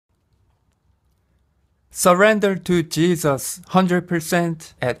Surrender to Jesus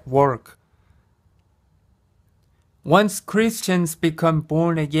 100% at work. Once Christians become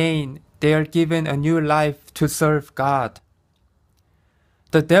born again, they are given a new life to serve God.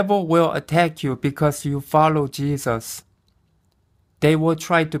 The devil will attack you because you follow Jesus. They will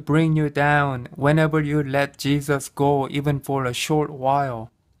try to bring you down whenever you let Jesus go, even for a short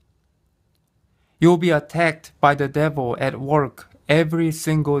while. You'll be attacked by the devil at work every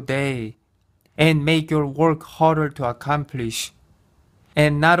single day and make your work harder to accomplish.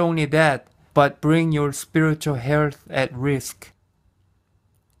 And not only that, but bring your spiritual health at risk.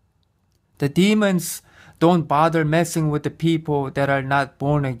 The demons don't bother messing with the people that are not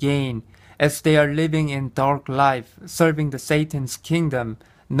born again, as they are living in dark life, serving the Satan's kingdom,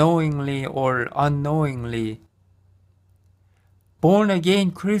 knowingly or unknowingly.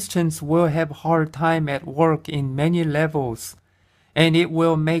 Born-again Christians will have a hard time at work in many levels, and it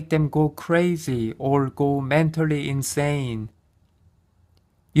will make them go crazy or go mentally insane.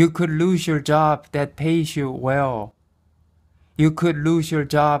 You could lose your job that pays you well. You could lose your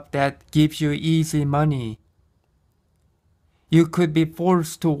job that gives you easy money. You could be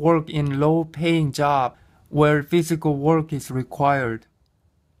forced to work in low-paying job where physical work is required.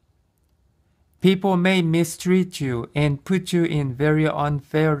 People may mistreat you and put you in very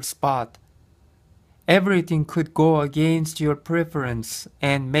unfair spot. Everything could go against your preference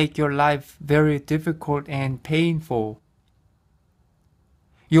and make your life very difficult and painful.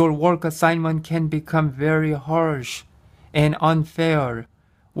 Your work assignment can become very harsh and unfair,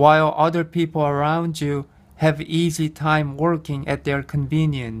 while other people around you have easy time working at their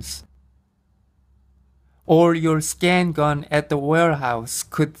convenience. Or your scan gun at the warehouse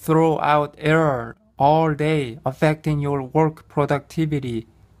could throw out error all day, affecting your work productivity.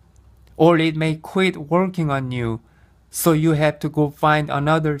 Or it may quit working on you, so you have to go find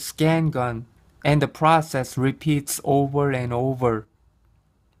another scan gun, and the process repeats over and over.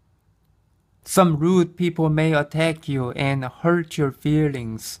 Some rude people may attack you and hurt your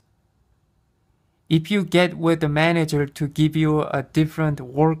feelings. If you get with the manager to give you a different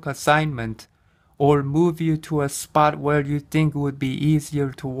work assignment, or move you to a spot where you think would be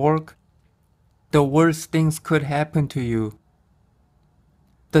easier to work, the worst things could happen to you.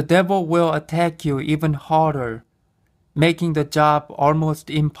 The devil will attack you even harder, making the job almost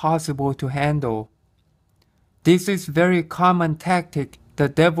impossible to handle. This is a very common tactic the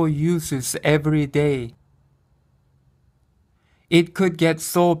devil uses every day. It could get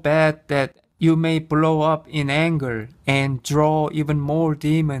so bad that you may blow up in anger and draw even more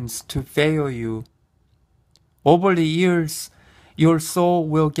demons to fail you. Over the years, your soul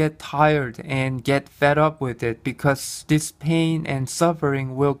will get tired and get fed up with it because this pain and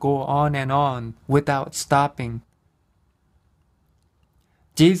suffering will go on and on without stopping.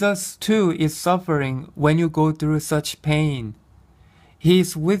 Jesus too is suffering when you go through such pain. He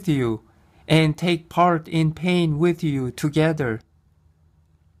is with you and take part in pain with you together.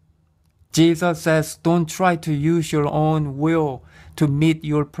 Jesus says, don't try to use your own will to meet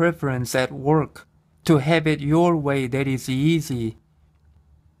your preference at work, to have it your way that is easy.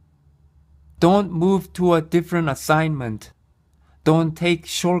 Don't move to a different assignment. Don't take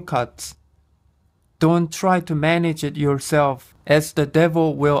shortcuts. Don't try to manage it yourself, as the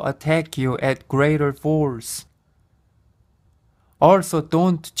devil will attack you at greater force. Also,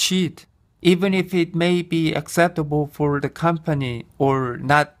 don't cheat, even if it may be acceptable for the company or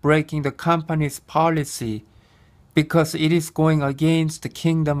not breaking the company's policy, because it is going against the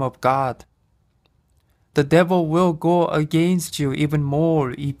kingdom of God. The devil will go against you even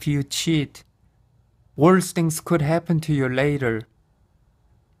more if you cheat. Worse things could happen to you later.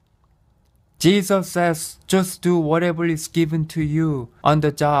 Jesus says, just do whatever is given to you on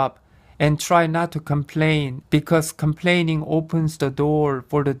the job and try not to complain, because complaining opens the door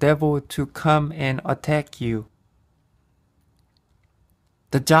for the devil to come and attack you.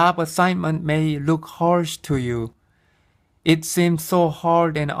 The job assignment may look harsh to you. It seems so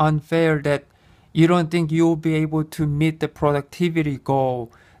hard and unfair that you don't think you'll be able to meet the productivity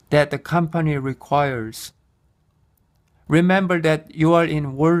goal that the company requires. Remember that you are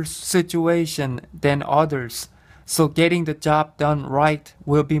in worse situation than others, so getting the job done right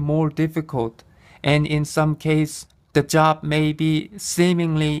will be more difficult, and in some cases, the job may be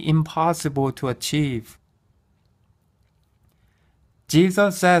seemingly impossible to achieve.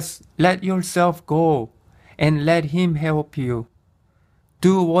 Jesus says, let yourself go and let Him help you.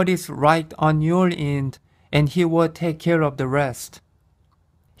 Do what is right on your end, and He will take care of the rest.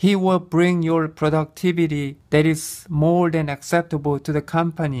 He will bring your productivity that is more than acceptable to the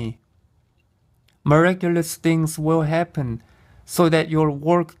company. Miraculous things will happen, so that your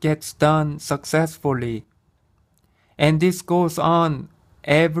work gets done successfully. And this goes on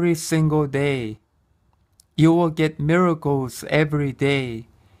every single day. You will get miracles every day.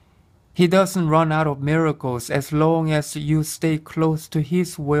 He doesn't run out of miracles as long as you stay close to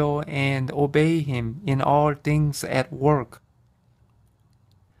His will and obey Him in all things at work.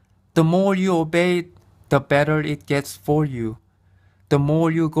 The more you obey, the better it gets for you. The more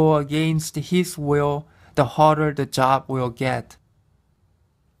you go against His will, the harder the job will get.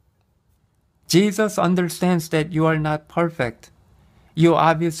 Jesus understands that you are not perfect. You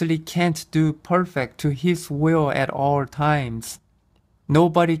obviously can't do perfect to His will at all times.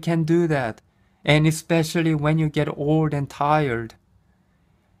 Nobody can do that, and especially when you get old and tired.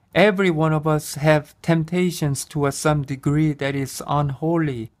 Every one of us have temptations to some degree that is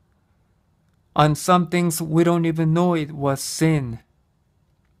unholy. On some things we don't even know it was sin.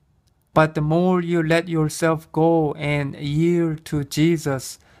 But the more you let yourself go and yield to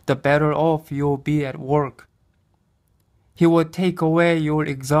Jesus, the better off you'll be at work. He will take away your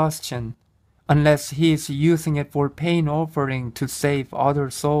exhaustion, unless He is using it for pain offering to save other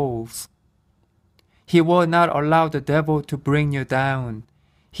souls. He will not allow the devil to bring you down.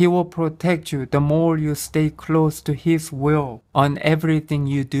 He will protect you the more you stay close to His will on everything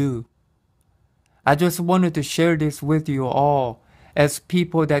you do. I just wanted to share this with you all, as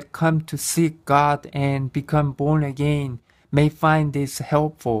people that come to seek God and become born again may find this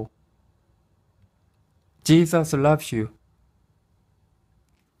helpful. Jesus loves you.